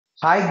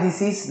Hi, this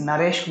is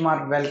Naresh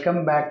Kumar. Welcome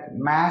back,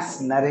 Mass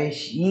Naresh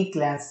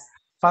E-Class.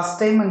 First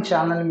time మన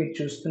channel మీరు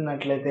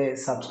చూస్తున్నట్లయితే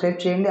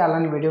subscribe చేయండి,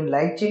 అలానే వీడియోని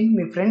లైక్ చేయండి,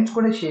 మీ ఫ్రెండ్స్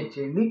కూడా షేర్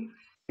చేయండి.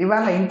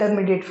 ఇవాళ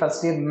ఇంటర్మీడియట్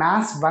ఫస్ట్ ఇయర్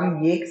మ్యాథ్స్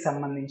 1Aకి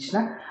సంబంధించిన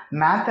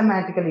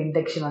మ్యాథమెటికల్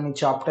ఇండక్షన్ అనే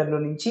చాప్టర్లో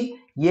నుంచి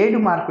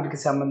 7 మార్కులకి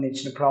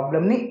సంబంధించిన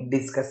ప్రాబ్లమ్ని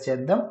డిస్కస్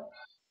చేద్దాం.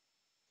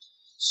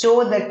 Show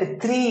that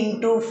 3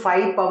 into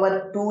 5 power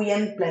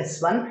 2n plus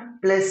 1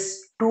 plus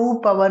 2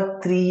 power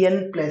 3n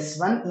plus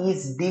 1 is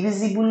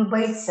divisible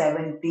by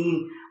 17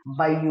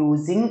 by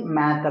using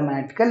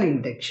mathematical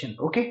induction.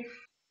 Okay.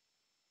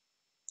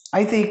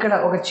 అయితే ఇక్కడ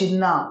ఒక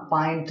చిన్న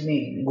పాయింట్ని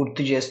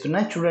గుర్తు చేస్తున్నా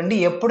చూడండి.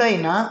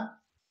 ఎప్పుడైనా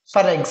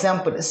for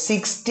example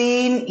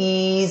 16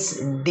 is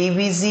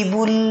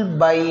divisible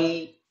by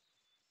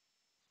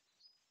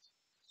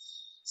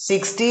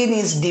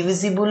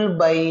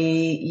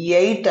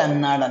 8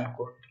 అన్నాడు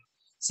అనుకో.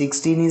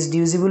 16 ఈజ్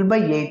డివిజిబుల్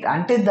బై 8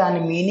 అంటే దాని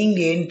మీనింగ్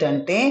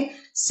ఏంటంటే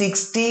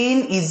 16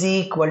 ఈజ్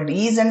ఈక్వల్ టు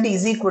అంటే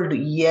is equal to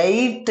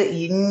 8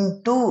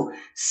 into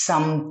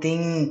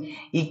something.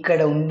 ఇక్కడ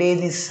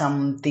ఉండేది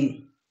సంథింగ్.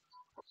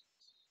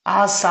 ఆ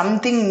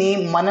సంథింగ్ని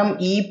మనం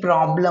ఈ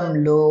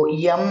ప్రాబ్లంలో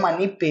ఎం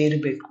అని పేరు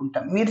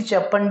పెట్టుకుంటాం. మీరు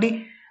చెప్పండి,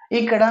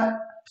 ఇక్కడ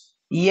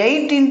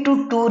 8 ఇంటూ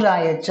 2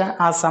 రాయొచ్చా?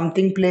 ఆ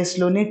సంథింగ్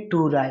ప్లేస్లోనే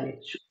 2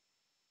 రాయొచ్చు.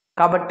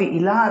 కాబట్టి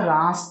ఇలా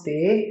రాస్తే,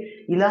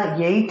 ఇలా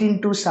 8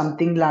 ఇంటూ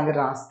సంథింగ్ లాగా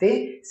రాస్తే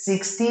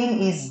 16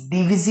 ఈజ్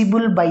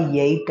డివిజిబుల్ బై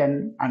 8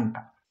 అని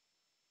అంటాం.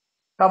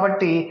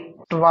 కాబట్టి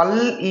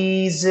 12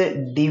 ఈజ్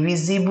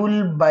డివిజిబుల్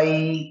బై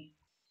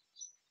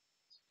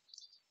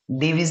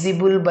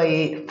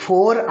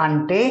 4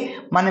 అంటే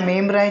మనం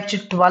ఏం రాయొచ్చు?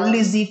 12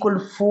 ఈజ్ ఈక్వల్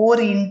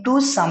 4 ఇంటూ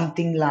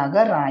సంథింగ్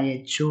లాగా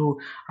రాయొచ్చు,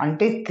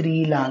 అంటే 3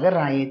 లాగా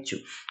రాయొచ్చు.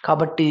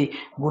 కాబట్టి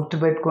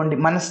గుర్తుపెట్టుకోండి,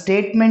 మన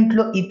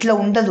స్టేట్మెంట్లో ఇట్లా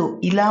ఉండదు,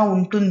 ఇలా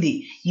ఉంటుంది.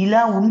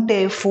 ఇలా ఉంటే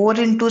 4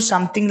 ఇంటూ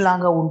సంథింగ్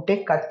లాగా ఉంటే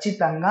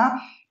ఖచ్చితంగా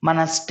మన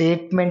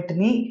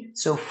స్టేట్మెంట్ని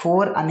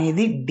 4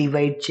 అనేది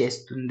డివైడ్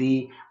చేస్తుంది.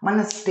 మన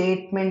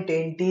స్టేట్మెంట్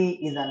ఏంటి?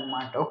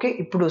 ఇదన్నమాట. ఓకే,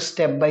 ఇప్పుడు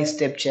స్టెప్ బై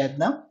స్టెప్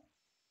చేద్దాం.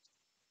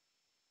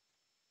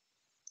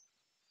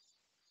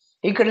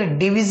 ఇక్కడ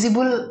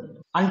డివిజిబుల్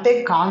అంటే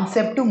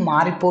కాన్సెప్ట్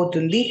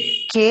మారిపోతుంది.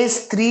 కేస్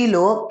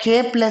 3లో k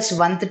ప్లస్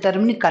 1th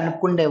టర్మ్ని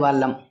కనుక్కుండే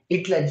వాళ్ళం.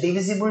 ఇట్లా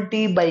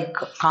డివిజిబిలిటీ బై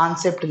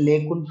కాన్సెప్ట్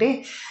లేకుంటే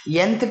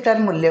nth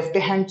term left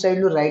hand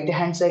side right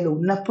hand side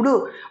ఉన్నప్పుడు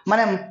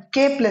మనం k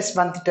ప్లస్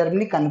 1th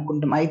టర్మ్ని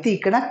కనుక్కుంటాం. అయితే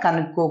ఇక్కడ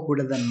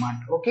కనుక్కోకూడదు అనమాట.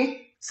 ఓకే,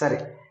 సరే.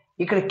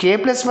 ఇక్కడ k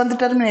ప్లస్ 1th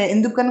టర్మ్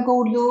ఎందుకు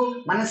కనుక్కోకూడదు?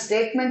 మన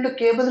స్టేట్మెంట్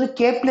k బదులు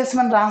k ప్లస్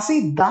 1 రాసి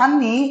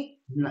దాన్ని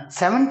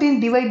 17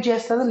 డివైడ్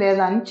చేస్తుందా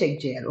లేదా అని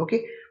చెక్ చేయాలి. ఓకే,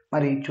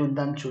 మరి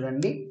చూద్దాం.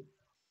 చూడండి,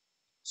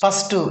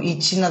 ఫస్ట్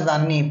ఇచ్చిన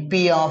దాన్ని p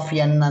ఆఫ్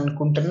n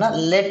అనుకుంటున్నా.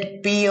 Let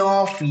p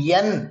of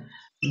n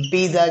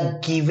be the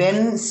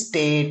given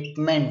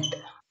statement.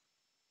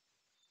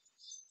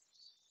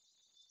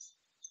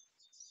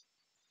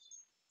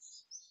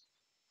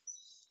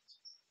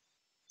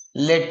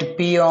 Let p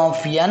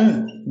of n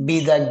be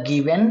the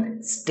given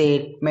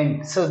statement.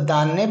 So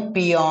దాన్నే p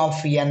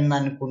ఆఫ్ n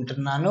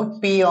అనుకుంటున్నాను.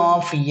 p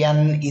of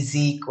n is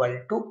equal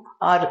to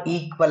are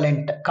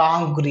equivalent,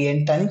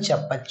 కాంగ్రుయెంట్ అని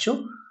చెప్పచ్చు.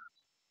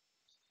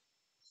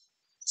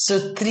 So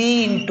 3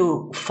 into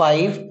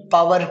 5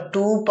 power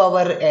 2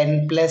 power n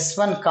plus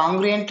 1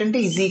 కాంగ్రుయెంట్ అంటే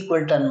is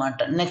equal to అనమాట.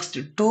 Next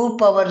 2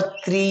 power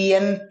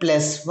 3n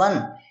plus 1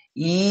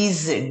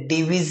 is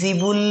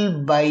divisible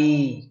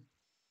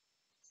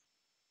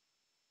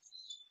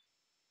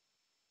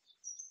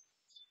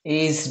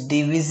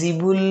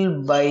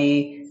by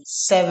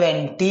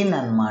 17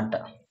 అన్నమాట.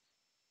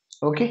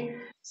 Okay,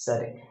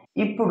 సరే.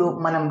 ఇప్పుడు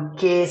మనం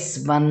కేస్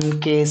 1,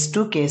 కేస్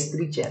 2, కేస్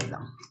 3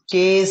 చేద్దాం.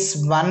 కేస్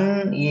 1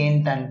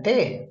 ఏంటంటే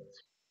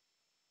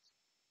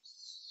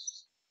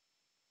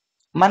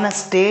మన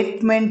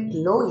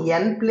స్టేట్మెంట్లో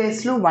n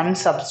ప్లేస్లో 1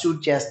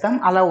 సబ్స్టిట్యూట్ చేస్తాం.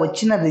 అలా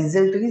వచ్చిన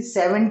రిజల్ట్ని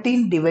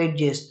 17 డివైడ్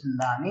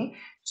చేస్తుందా అని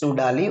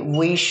చూడాలి.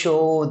 we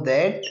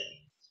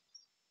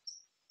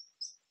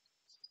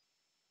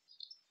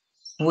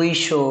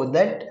show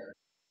that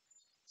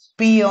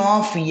p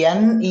of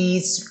n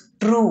is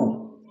true.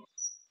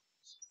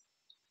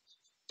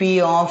 p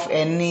of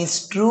n is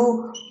true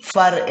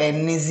for n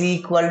is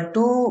equal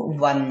to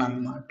 1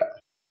 అన్నమాట.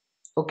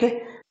 ఓకే,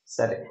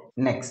 సరే.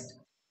 నెక్స్ట్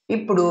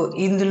ఇప్పుడు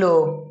ఇందులో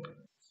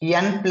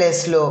n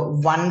ప్లేస్లో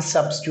 1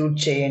 సబ్స్టిట్యూట్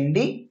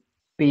చేయండి.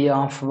 p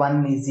of 1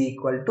 is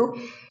equal to,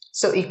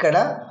 so ఇక్కడ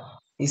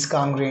is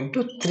congruent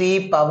to 3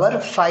 power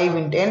 5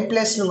 into n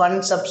ప్లేస్లో 1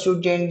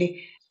 substitute చేయండి.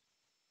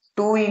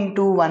 2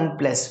 into 1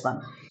 plus 1.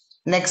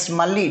 Next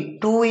మళ్ళీ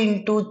 2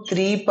 ఇంటూ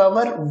 3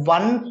 పవర్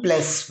 1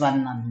 ప్లస్ 1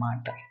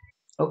 అన్నమాట.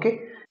 ఓకే,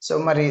 సో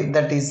మరి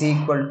దట్ ఈజ్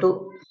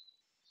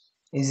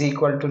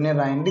ఈక్వల్ టునే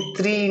రాయండి.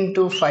 3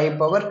 ఇంటూ 5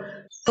 పవర్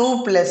 2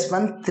 ప్లస్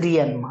 1 3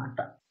 అన్నమాట.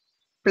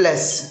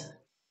 ప్లస్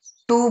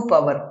 2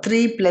 పవర్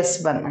 3 ప్లస్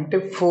 1 అంటే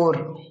 4.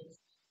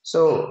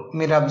 సో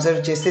మీరు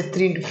అబ్జర్వ్ చేస్తే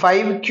 3 ఇంటూ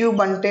 5 క్యూబ్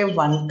అంటే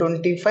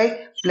 125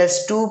 ప్లస్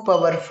 2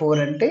 పవర్ 4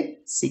 అంటే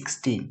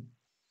 16.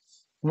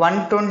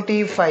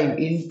 125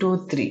 into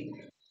 3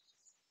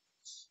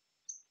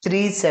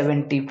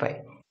 375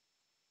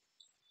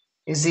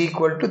 is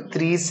equal to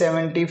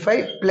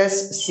 375 plus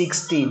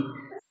 16,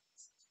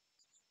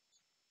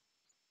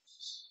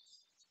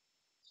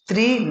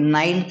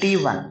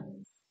 391.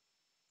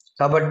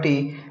 కాబట్టి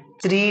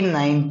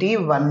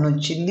 391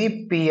 వచ్చింది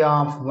P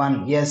ఆఫ్ 1.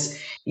 ఎస్,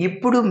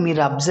 ఇప్పుడు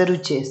మీరు అబ్జర్వ్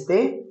చేస్తే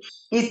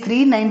ఈ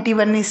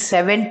 391ని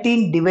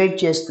 17 డివైడ్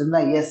చేస్తుందా?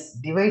 ఎస్,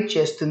 డివైడ్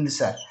చేస్తుంది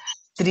సార్.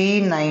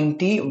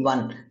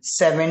 391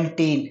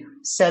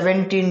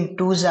 17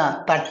 2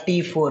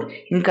 34,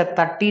 ఇంకా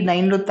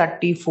 39లో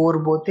 34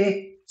 పోతే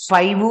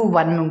 5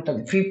 1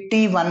 ఉంటుంది,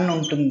 51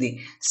 ఉంటుంది.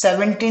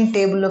 17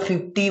 టేబుల్లో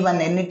 51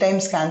 ఎన్ని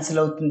టైమ్స్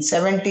క్యాన్సిల్ అవుతుంది?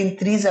 17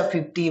 3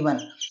 51.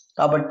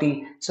 కాబట్టి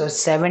సో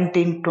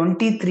 17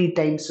 23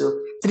 టైమ్స్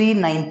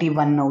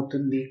 391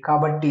 అవుతుంది.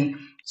 కాబట్టి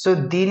సో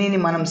దీనిని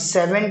మనం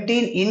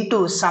 17 ఇంటూ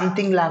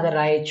సంథింగ్ లాగా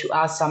రాయొచ్చు.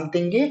 ఆ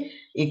సంథింగే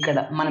ఇక్కడ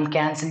మనం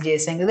క్యాన్సిల్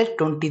చేసాం కదా,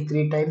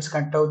 23 టైమ్స్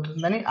కట్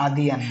అవుతుందని,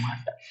 అది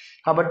అన్నమాట.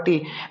 కాబట్టి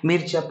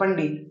మీరు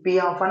చెప్పండి, P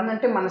ఆఫ్ 1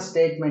 అంటే మన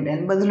స్టేట్మెంట్,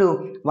 n బదులు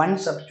 1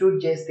 సబ్స్టిట్యూట్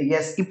చేస్తే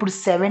ఎస్. ఇప్పుడు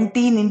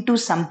 17 ఇంటూ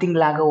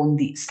సంథింగ్ లాగా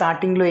ఉంది.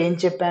 స్టార్టింగ్లో ఏం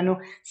చెప్పాను?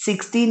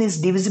 16 ఇస్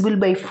డివిజిబుల్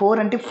బై 4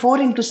 అంటే 4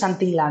 ఇంటూ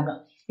సంథింగ్ లాగా.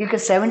 ఇక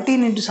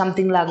 17 ఇంటూ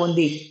సంథింగ్ లాగా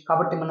ఉంది.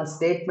 కాబట్టి మన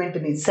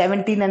స్టేట్మెంట్ని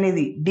 17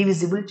 అనేది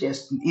డివిజిబుల్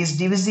చేస్తుంది. Is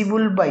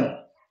divisible by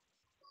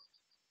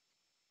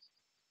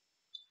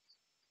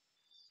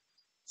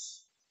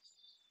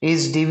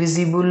is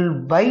divisible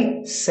by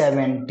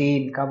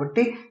 17.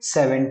 కాబట్టి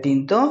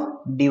 17తో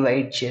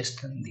డివైడ్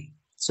చేస్తుంది.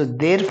 So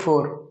there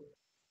four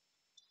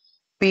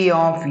P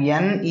of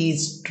n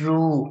is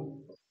true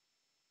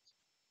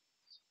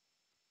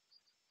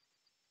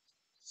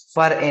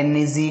for n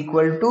is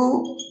equal to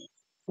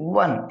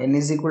 1. n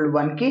is equal to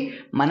 1కి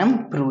మనం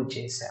ప్రూవ్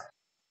చేసాం.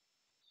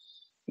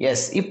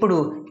 ఎస్, ఇప్పుడు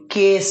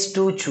కేస్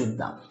 2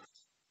 చూద్దాం.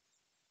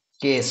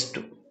 కేస్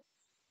 2.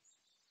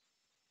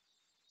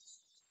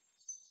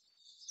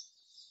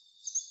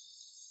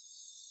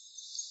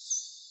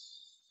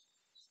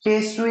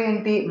 కేస్ 2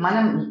 ఏంటి?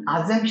 మనం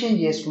అజంప్షన్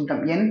చేసుకుంటాం,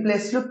 n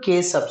ప్లేస్లో k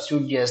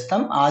సబ్స్టిట్యూట్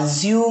చేస్తాం.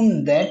 Assume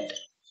that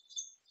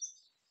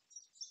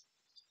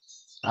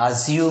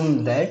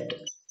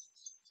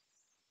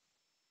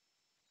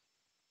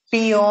P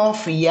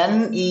of n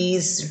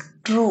is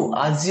true.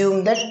 Assume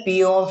that P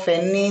of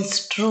n is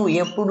true.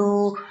 ఎప్పుడు?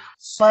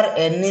 for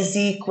n is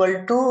equal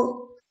to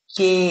k.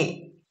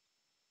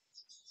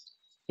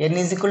 n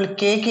is equal to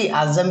k కి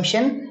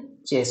assumption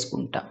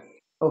చేసుకుంటాం.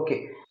 Okay,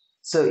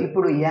 so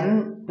ఇప్పుడు n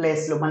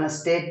ప్లేస్లో మన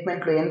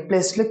స్టేట్మెంట్లో n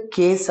ప్లేస్లో k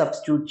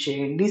substitute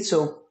చేయండి. So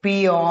P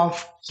of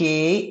k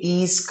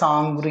is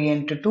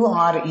congruent to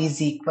or is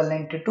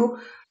equivalent to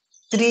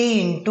 3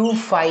 into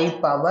 5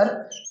 power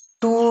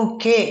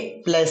 2k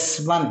plus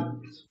 1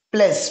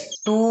 plus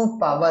 2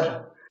 power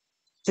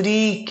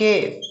 3k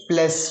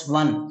plus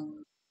 1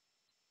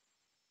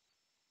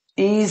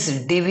 is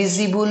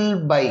divisible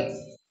by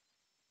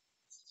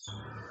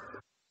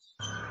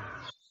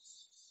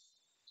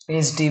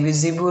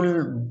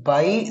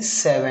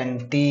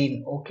 17.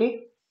 Okay,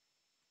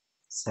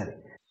 సరే.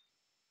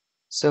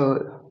 So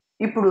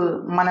ఇప్పుడు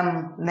మనం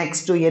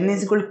next n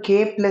is equal k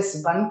plus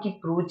 1కి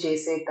prove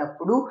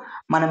చేసేటప్పుడు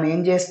మనం ఏం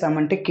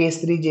చేస్తామంటే, case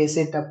 3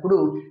 చేసేటప్పుడు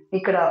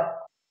ఇక్కడ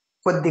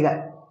కొద్దిగా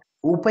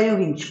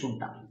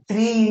ఉపయోగించుకుంటాం.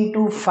 3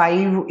 into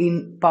 5 in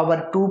power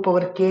 2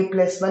 power k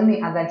plus 1ని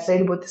అది అటు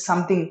సైడ్ పోతే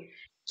సంథింగ్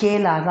k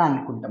లాగా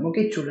అనుకుంటాం.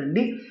 ఓకే,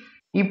 చూడండి.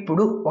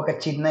 ఇప్పుడు ఒక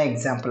చిన్న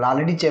ఎగ్జాంపుల్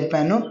ఆల్రెడీ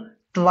చెప్పాను,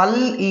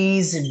 12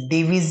 ఈజ్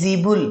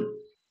డివిజిబుల్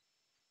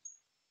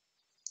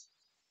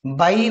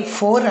బై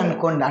 4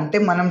 అనుకోండి. అంటే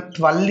మనం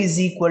 12 is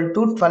equal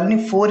to 12ని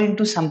 4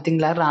 into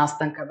something లాగా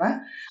రాస్తాం కదా.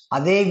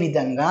 అదే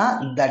విధంగా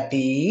that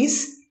is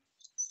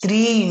 3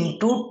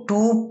 into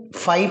 2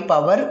 5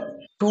 power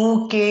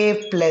 2k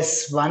plus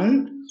 1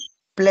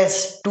 plus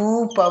 2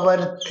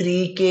 power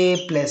 3k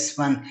plus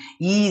 1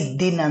 ఈ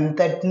దీని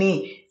అంతటిని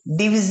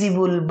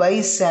డివిజిబుల్ బై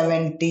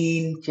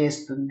 17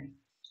 చేస్తుంది.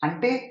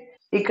 అంటే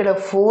ఇక్కడ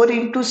 4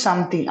 ఇంటూ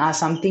సంథింగ్, ఆ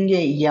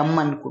సంథింగే m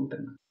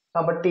అనుకుంటున్నాను.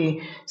 కాబట్టి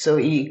సో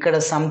ఇక్కడ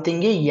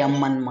సంథింగ్ m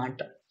అన్నమాట.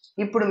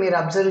 ఇప్పుడు మీరు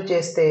అబ్జర్వ్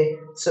చేస్తే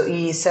సో ఈ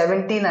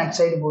 17 అటు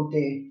సైడ్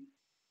పోతే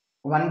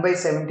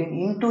 1/17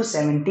 ఇంటూ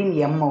 17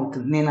 m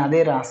అవుతుంది. నేను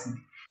అదే రాసింది.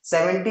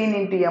 17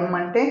 ఇంటూ m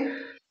అంటే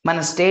మన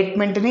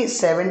స్టేట్మెంట్ని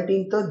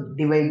 17తో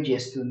డివైడ్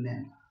చేస్తుంది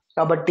అని.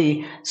 కాబట్టి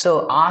సో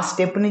ఆ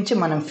స్టెప్ నుంచి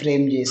మనం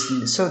ఫ్రేమ్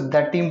చేసింది. So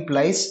that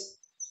implies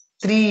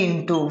 3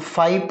 into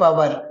 5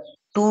 power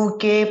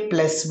 2k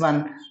plus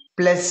 1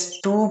 plus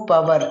 2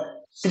 power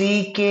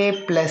 3k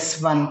plus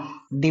 1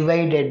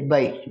 divided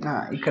by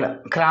ఇక్కడ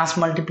క్రాస్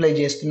మల్టిప్లై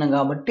చేస్తున్నాం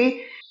కాబట్టి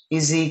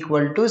is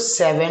equal to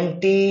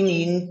 17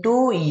 into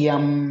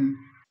m.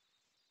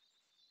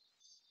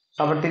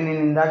 కాబట్టి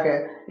నేను ఇందాక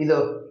ఇదో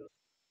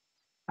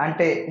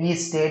అంటే ఈ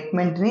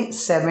స్టేట్మెంట్ని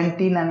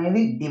 17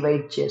 అనేది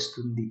డివైడ్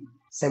చేస్తుంది,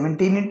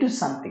 17 ఇంటూ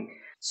సంథింగ్.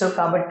 సో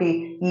కాబట్టి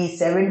ఈ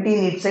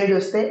 17 ఇటు సైడ్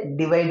వస్తే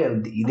డివైడ్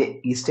అవుద్ది. ఇదే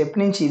ఈ స్టెప్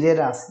నుంచి ఇదే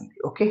రాసింది.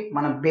 ఓకే,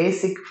 మన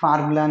బేసిక్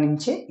ఫార్ములా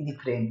నుంచే ఇది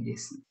ఫ్రేమ్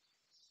చేసింది.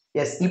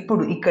 ఎస్,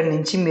 ఇప్పుడు ఇక్కడ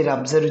నుంచి మీరు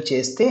అబ్జర్వ్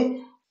చేస్తే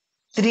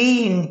 3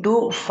 into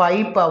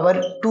 5 power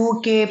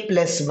 2k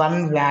plus 1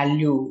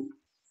 value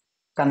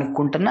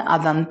కనుక్కుంటున్నా.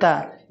 అదంతా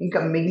ఇంకా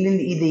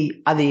మిగిలింది ఇది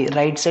అది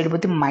రైట్ సైడ్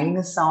పోతే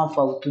మైనస్ హాఫ్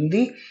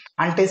అవుతుంది.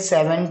 అంటే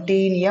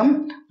 17m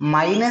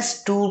minus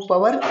 2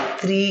 power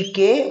 3k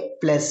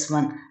plus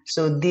 1.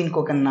 So దీనికి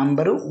ఒక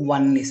నంబరు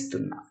 1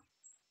 ఇస్తున్నా.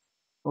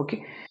 ఓకే,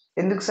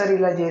 ఎందుకు సార్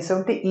ఇలా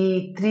చేసామంటే ఈ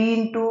 3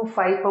 ఇంటూ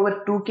 5 పవర్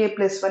 2k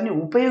ప్లస్ 1ని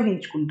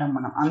ఉపయోగించుకుంటాం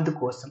మనం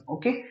అందుకోసం.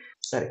 ఓకే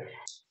సరే,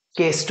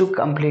 కేస్ 2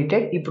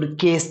 కంప్లీటెడ్. ఇప్పుడు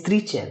కేస్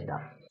 3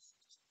 చేద్దాం.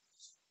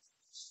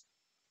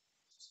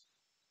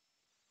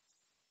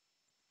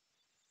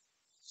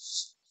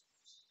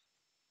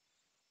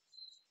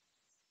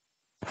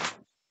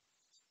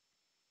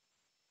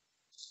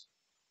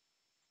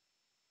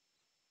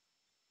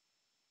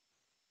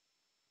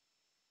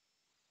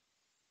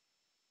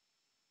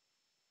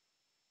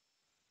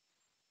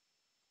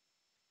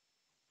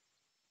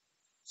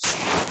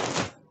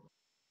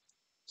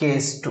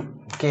 కేస్ 2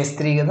 కేస్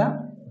 3 కదా.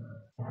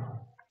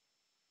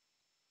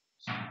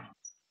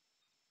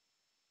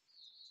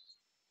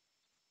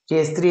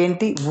 కేస్ 3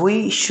 ఏంటి? we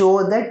show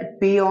that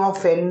p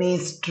of n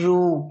is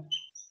true.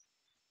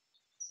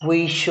 we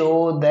show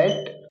that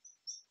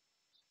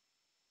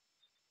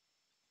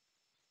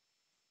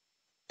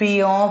p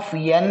of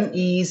n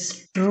is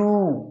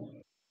true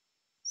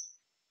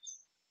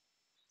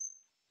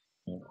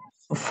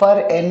for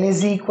n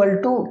is equal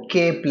to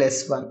k plus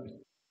 1.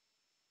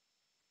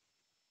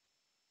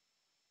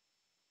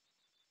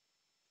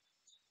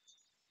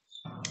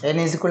 n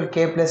is equal to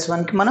k plus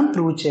 1 కి మనం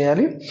prove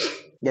చేయాలి.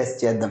 Yes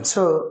చేద్దాం.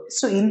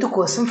 So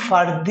ఇందుకోసం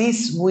for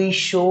this we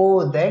show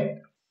that,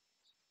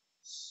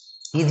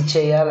 ఇది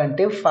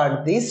చేయాలంటే for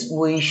this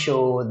we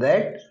show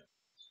that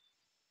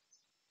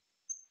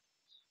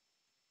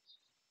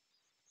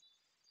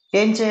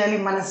ఏం చేయాలి?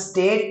 మన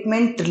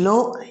స్టేట్మెంట్ లో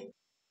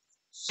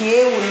k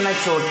ఉన్న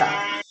చోట,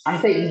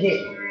 అంటే ఇదే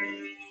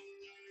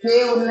k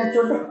ఉన్న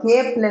చోట k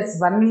ప్లస్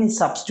 1ని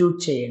సబ్స్టిట్యూట్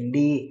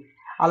చేయండి.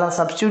 అలా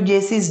సబ్స్టిట్యూట్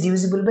చేసి ఇస్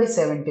డివిజిబుల్ బై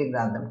 17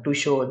 రాద్దాం. To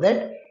show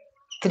that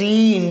 3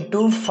 into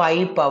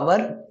 5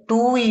 power 2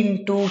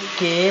 into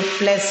k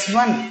plus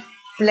 1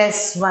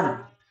 plus 1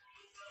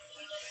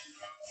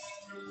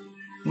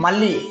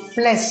 మళ్ళీ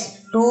ప్లస్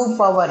 2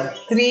 పవర్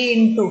 3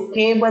 ఇంటూ k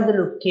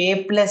బదులు k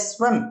plus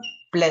 1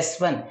 plus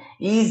 1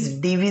 is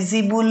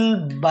divisible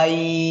by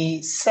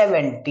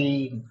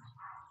 17.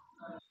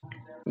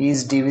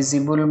 Is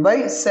divisible by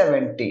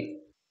 17.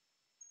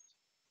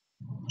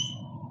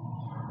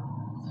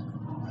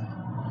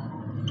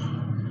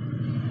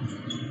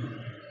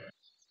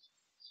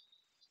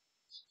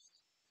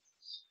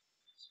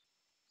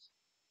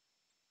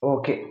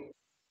 Okay,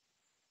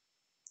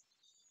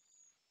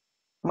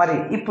 మరి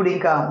ఇప్పుడు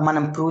ఇంకా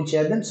మనం ప్రూవ్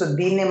చేద్దాం. సో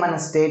దీన్నే మన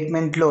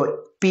స్టేట్మెంట్లో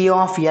p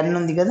ఆఫ్ n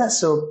ఉంది కదా.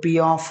 సో p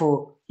ఆఫ్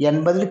n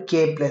బదులు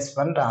k ప్లస్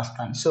 1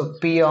 రాస్తాను. So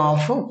p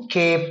of k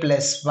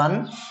plus 1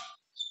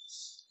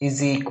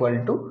 is equal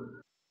to,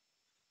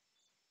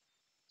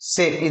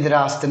 same ఇది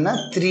రాస్తున్నా,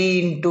 3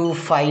 into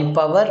 5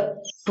 power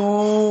 2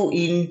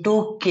 into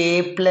k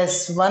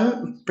plus 1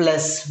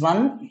 plus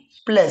 1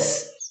 plus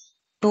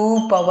 2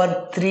 power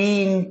 3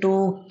 into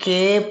k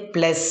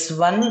plus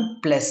 1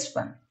 plus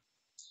 1.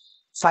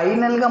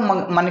 ఫైనల్గా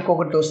మనకు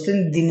ఒకటి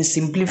వస్తుంది. దీన్ని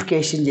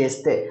సింప్లిఫికేషన్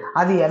చేస్తే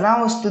అది ఎలా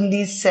వస్తుంది?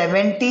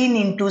 17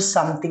 ఇంటూ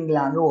సంథింగ్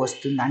లాగా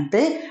వస్తుంది.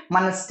 అంటే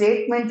మన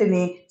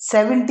స్టేట్మెంట్ని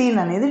 17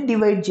 అనేది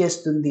డివైడ్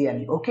చేస్తుంది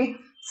అని. ఓకే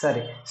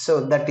సరే, so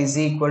that is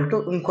equal to,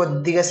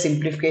 ఇంకొద్దిగా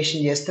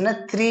సింప్లిఫికేషన్ చేస్తున్నా,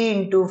 3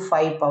 ఇంటూ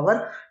 5 పవర్,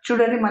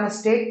 చూడండి మన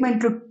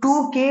స్టేట్మెంట్లో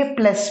 2k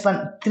plus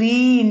 1, 3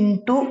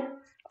 into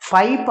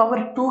 5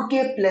 power 2k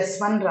plus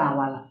 1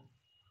 రావాలి.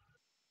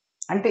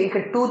 అంటే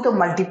ఇక్కడ 2తో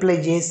మల్టిప్లై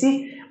చేసి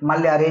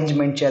మళ్ళీ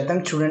అరేంజ్మెంట్ చేద్దాం.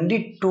 చూడండి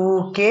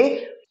 2k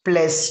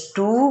plus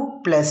 2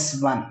 plus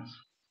 1.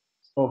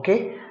 Okay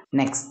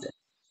next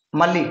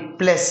మళ్ళీ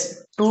ప్లస్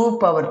 2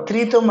 పవర్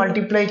 3తో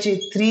మల్టిప్లై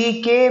చేసి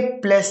 3k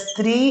ప్లస్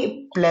 3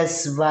 ప్లస్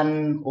 1.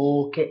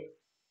 ఓకే,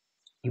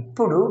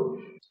 ఇప్పుడు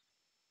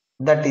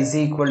that is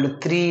equal to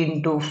 3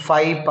 into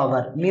 5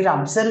 power, మీరు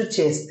అబ్జర్వ్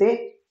చేస్తే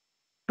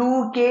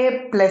 2k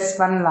ప్లస్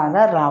 1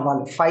 లాగా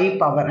రావాలి. 5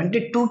 పవర్ అంటే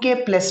 2k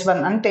ప్లస్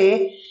 1 అంటే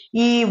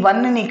ఈ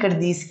 1ని ఇక్కడ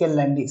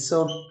తీసుకెళ్ళండి. సో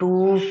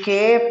 2k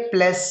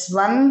ప్లస్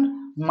 1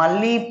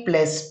 మళ్ళీ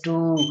ప్లస్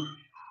 2.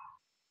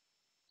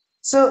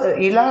 సో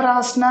ఇలా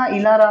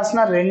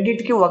రాసిన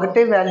రెండిటికి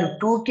ఒకటే వాల్యూ.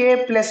 2k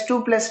ప్లస్ 2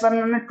 ప్లస్ 1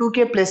 అన్న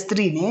 2k ప్లస్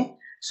 3ని.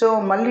 సో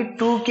మళ్ళీ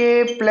 2k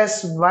ప్లస్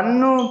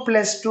 1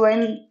 ప్లస్ 2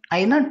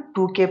 అయినా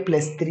 2k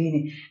ప్లస్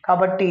 3ని.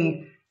 కాబట్టి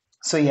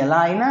సో ఎలా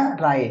అయినా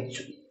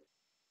రాయొచ్చు.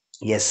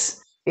 ఎస్,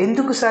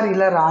 ఎందుకు సార్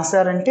ఇలా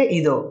రాశారంటే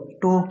ఇదో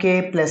 2k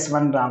ప్లస్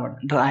 1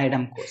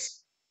 రాయడం కోసం.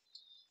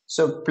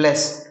 సో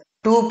ప్లస్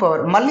 2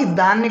 పవర్, మళ్ళీ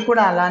దాన్ని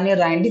కూడా అలానే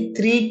రాయండి.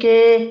 3k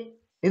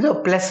ఇదో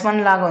ప్లస్ 1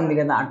 లాగా ఉంది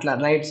కదా, అట్లా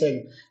right side.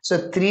 So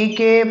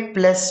 3k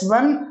plus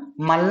 1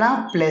 మళ్ళా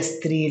ప్లస్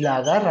 3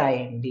 లాగా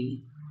రాయండి.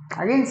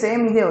 అగైన్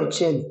సేమ్ ఇదే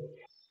వచ్చేది.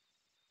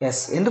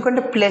 ఎస్,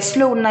 ఎందుకంటే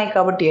ప్లస్లో ఉన్నాయి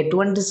కాబట్టి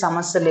ఎటువంటి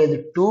సమస్య లేదు.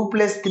 2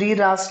 ప్లస్ 3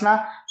 రాసినా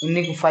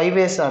నీకు 5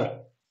 వేసారు.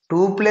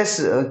 2 ప్లస్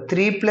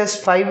 3 ప్లస్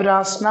 5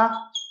 రాసినా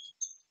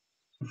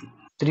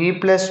 3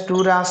 ప్లస్ 2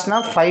 రాసిన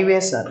 5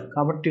 సార్.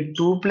 కాబట్టి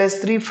 2 ప్లస్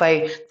 3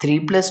 5, 3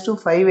 ప్లస్ 2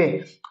 5.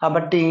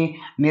 కాబట్టి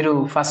మీరు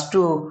ఫస్ట్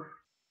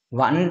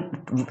 1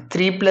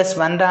 3 ప్లస్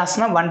 1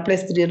 రాసిన 1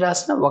 ప్లస్ 3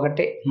 రాసిన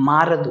ఒకటే,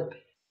 మారదు.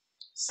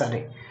 సరే,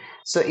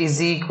 so is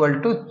equal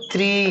to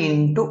 3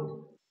 into,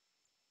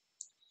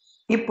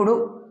 ఇప్పుడు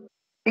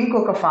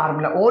ఇంకొక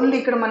ఫార్ములా, ఓన్లీ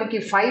ఇక్కడ మనకి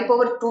 5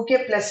 పవర్ 2k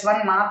ప్లస్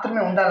 1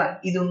 మాత్రమే ఉండాలి,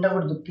 ఇది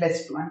ఉండకూడదు. ప్లస్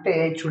 2 అంటే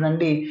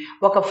చూడండి,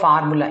 ఒక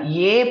ఫార్ములా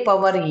ఏ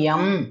పవర్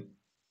m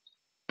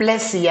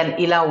ప్లస్ ఎన్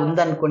ఇలా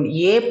ఉందనుకోండి,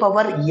 ఏ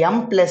పవర్ m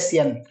ప్లస్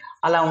ఎన్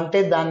అలా ఉంటే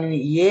దానిని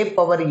ఏ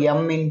పవర్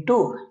m ఇంటూ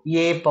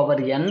ఏ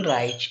పవర్ n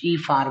రాయొచ్చు. ఈ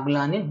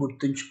ఫార్ములాని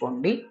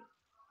గుర్తుంచుకోండి.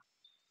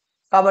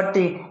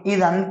 కాబట్టి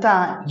ఇదంతా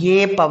ఏ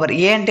పవర్,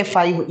 ఏ అంటే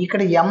 5,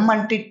 ఇక్కడ m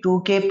అంటే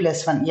 2k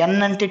ప్లస్ 1, n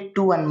అంటే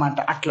 2 అనమాట.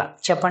 అట్లా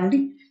చెప్పండి.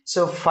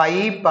 So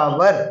 5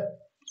 power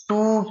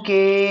 2k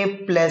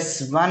plus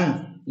 1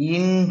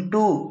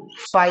 into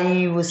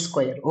 5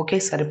 square. Okay,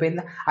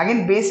 సరిపోయిందా?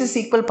 Again basis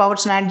equal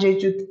powers add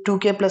చేయొచ్చు.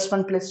 2k ప్లస్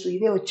 1 ప్లస్ 2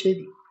 ఇదే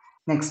వచ్చేది.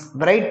 నెక్స్ట్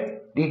రైట్,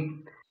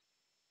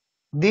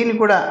 దీన్ని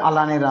కూడా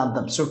అలానే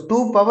రాద్దాం. So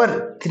 2 power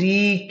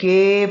 3k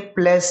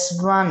plus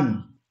 1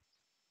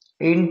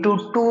 into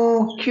 2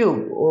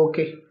 cube.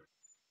 Okay,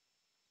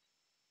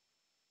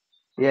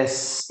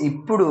 yes.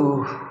 ఇప్పుడు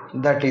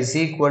that is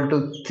equal to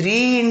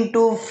 3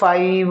 into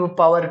 5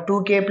 power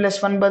 2k plus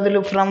 1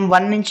 బదులు ఫ్రమ్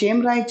 1 నుంచి ఏం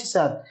రాయొచ్చు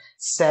sir?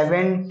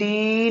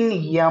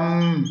 17m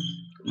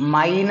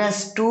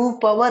minus 2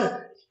 power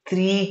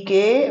 3k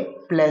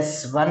plus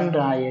 1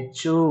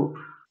 రాయొచ్చు.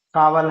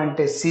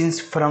 కావాలంటే సిన్స్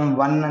ఫ్రమ్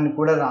 1 అని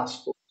కూడా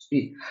రాసుకోవచ్చు.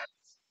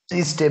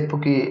 ఈ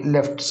స్టెప్కి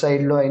లెఫ్ట్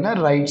సైడ్లో అయినా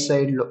రైట్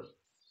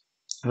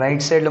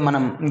సైడ్లో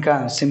మనం ఇంకా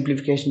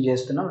సింప్లిఫికేషన్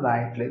చేస్తున్నాం,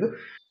 రాయట్లేదు.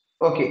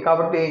 ఓకే,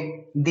 కాబట్టి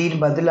దీని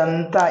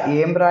బదులంతా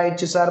ఏం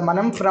రాయొచ్చు సార్?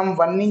 మనం ఫ్రమ్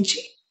 1 నుంచి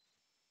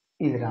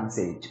ఇది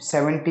రాసేయచ్చు,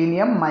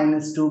 17m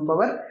minus 2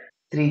 power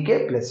 3k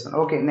plus 1.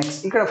 Okay,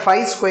 next ఇక్కడ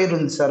 5 స్క్వేర్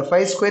ఉంది సార్.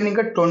 5 స్క్వేర్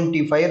ఇంకా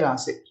 25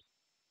 రాసేయచ్చు.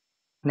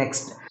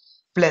 నెక్స్ట్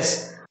ప్లస్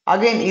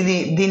అగైన్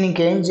దీన్ని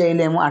ఇంకేం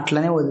చేయలేము,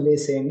 అట్లనే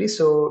వదిలేసేయండి.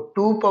 సో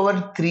 2 పవర్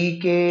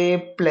 3k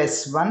ప్లస్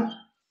 1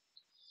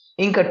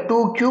 ఇంకా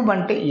 2 క్యూబ్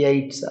అంటే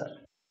 8 సార్.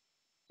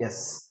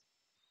 ఎస్.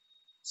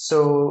 సో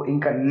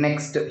ఇంకా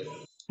నెక్స్ట్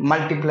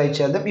మల్టిప్లై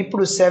చేద్దాం.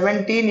 ఇప్పుడు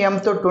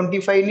 17mతో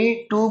 25ని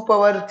 2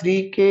 పవర్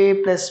 3k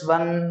ప్లస్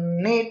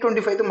 1ని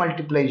 25తో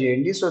మల్టిప్లై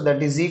చేయండి. So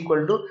that is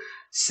equal to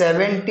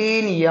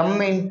 17m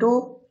into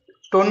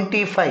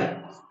 25.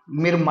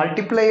 మీరు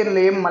మల్టిప్లైయర్లు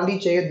ఏం మళ్ళీ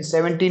చేయొద్దు.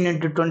 17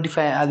 ఇంటూ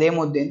 25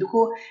 అదేమొద్దు, ఎందుకు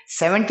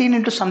 17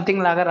 ఇంటూ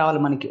సంథింగ్ లాగా రావాలి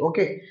మనకి.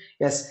 Okay,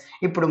 yes.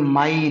 ఇప్పుడు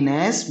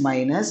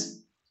minus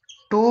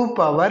 2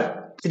 power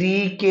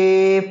 3k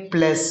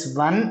plus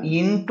 1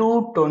 into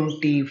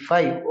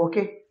 25.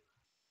 Okay,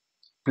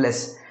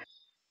 plus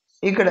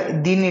ఇక్కడ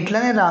దీన్ని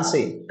ఇట్లనే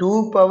రాసాయి, 2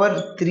 power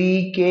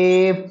 3k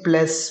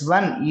plus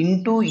 1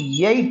 into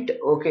 8.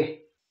 Okay,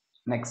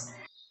 next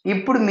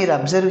ఇప్పుడు మీరు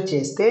అబ్జర్వ్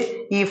చేస్తే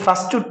ఈ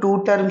ఫస్ట్ 2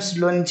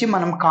 టర్మ్స్లో నుంచి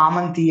మనం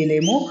కామన్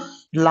తీయలేము.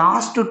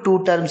 లాస్ట్ 2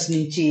 టర్మ్స్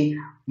నుంచి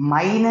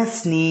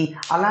మైనస్ని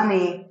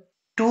అలానే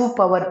 2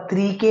 పవర్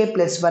 3k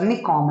ప్లస్ 1ని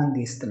కామన్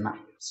తీస్తున్నాం.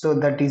 So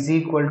that is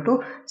equal to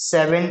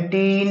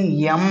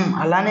 17m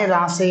అలానే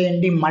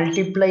రాసేయండి,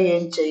 మల్టిప్లై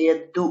ఏం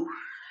చేయొద్దు.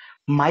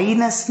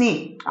 మైనస్ని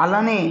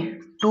అలానే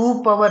 2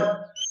 పవర్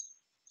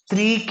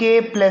 3k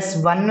ప్లస్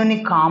 1ని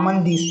కామన్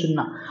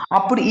తీస్తున్నా,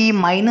 అప్పుడు ఈ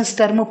మైనస్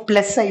టర్మ్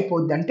ప్లస్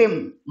అయిపోద్ది, అంటే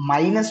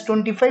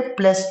 -25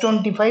 ప్లస్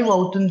 25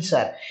 అవుతుంది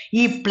సార్.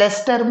 ఈ ప్లస్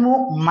టర్మ్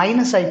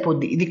మైనస్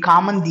అయిపోద్ది, ఇది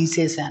కామన్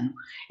తీసేసాను,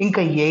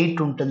 ఇంకా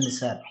 8 ఉంటుంది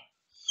సార్.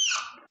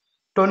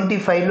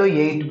 25లో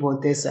 8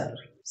 పోతే సార్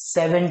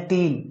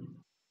 17,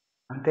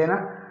 అంతేనా?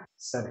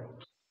 సరే,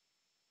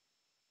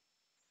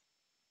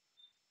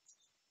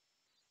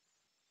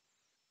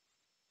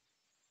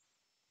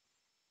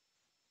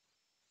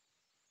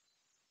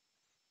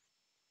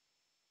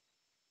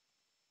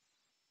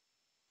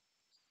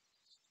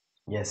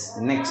 yes.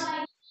 Next,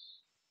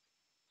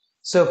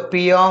 so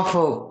p of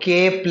k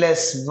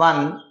plus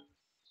 1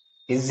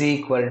 is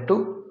equal to,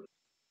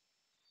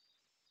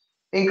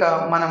 ఇంకా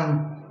మనం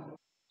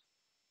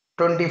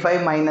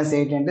 25 మైనస్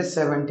 8 అంటే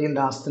 17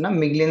 రాస్తున్నాం,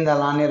 మిగిలింది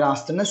అలానే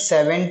రాస్తున్నా.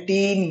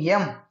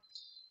 17m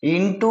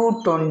into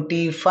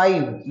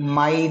 25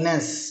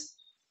 minus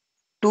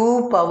 2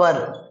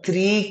 power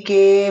 3k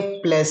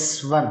plus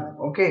 1.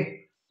 Okay,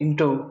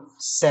 into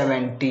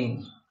 17.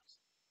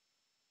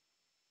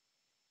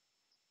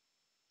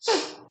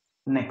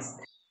 Next,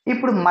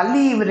 ఇప్పుడు మళ్ళీ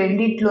ఇవి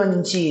రెండిట్లో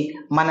నుంచి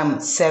మనం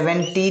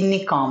 17ని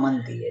కామన్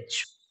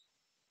తీయచ్చు.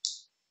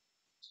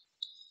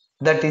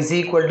 That is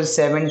equal to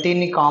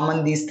 17ని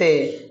common తీస్తే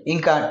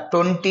ఇంకా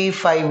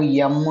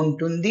 25m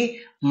ఉంటుంది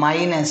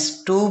minus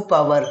 2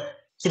 power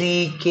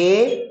 3k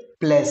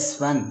plus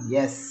 1.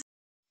 Yes.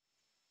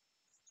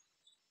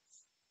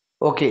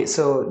 Okay,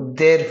 so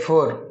there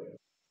four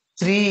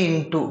 3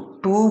 into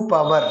 2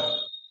 power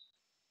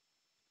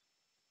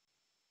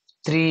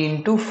 3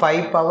 into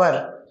 5 power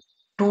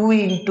 2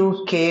 into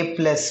k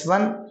plus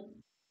 1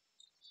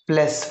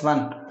 plus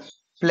 1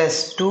 plus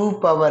 2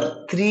 power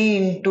 3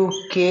 into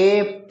k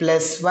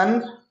plus 1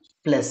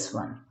 plus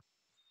 1.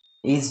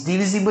 is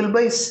divisible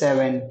by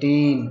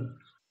 17.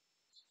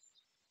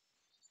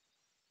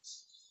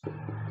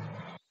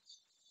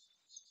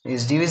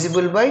 Is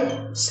divisible by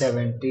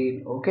 17.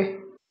 Okay,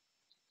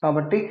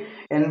 కాబట్టి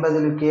n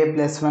బదులు k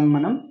plus 1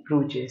 మనం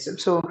prove చేసాం.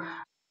 So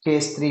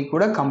case 3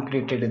 కూడా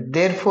completed.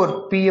 There four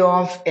p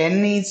of n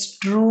is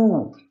true.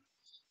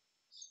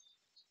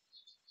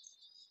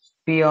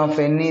 p of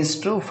n is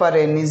true for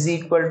n is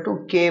equal to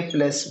k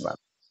plus 1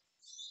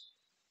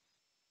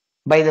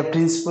 by the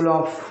principle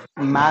of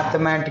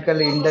mathematical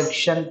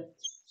induction.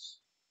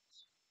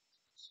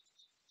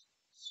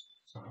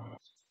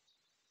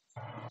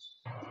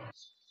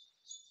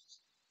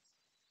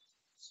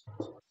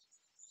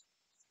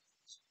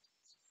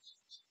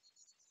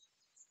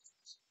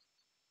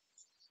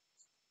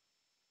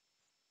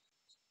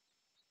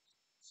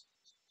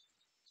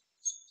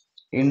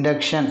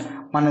 Induction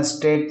మన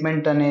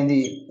statement అనేది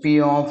p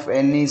of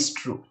n is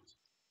true.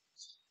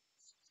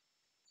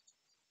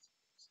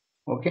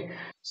 Okay,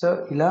 so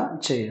ఇలా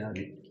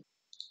చేయాలి.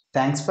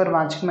 Thanks for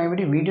watching my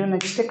video. Video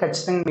నచ్చితే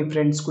ఖచ్చితంగా మీ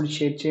friends కూడా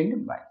share చేయండి.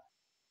 Bye.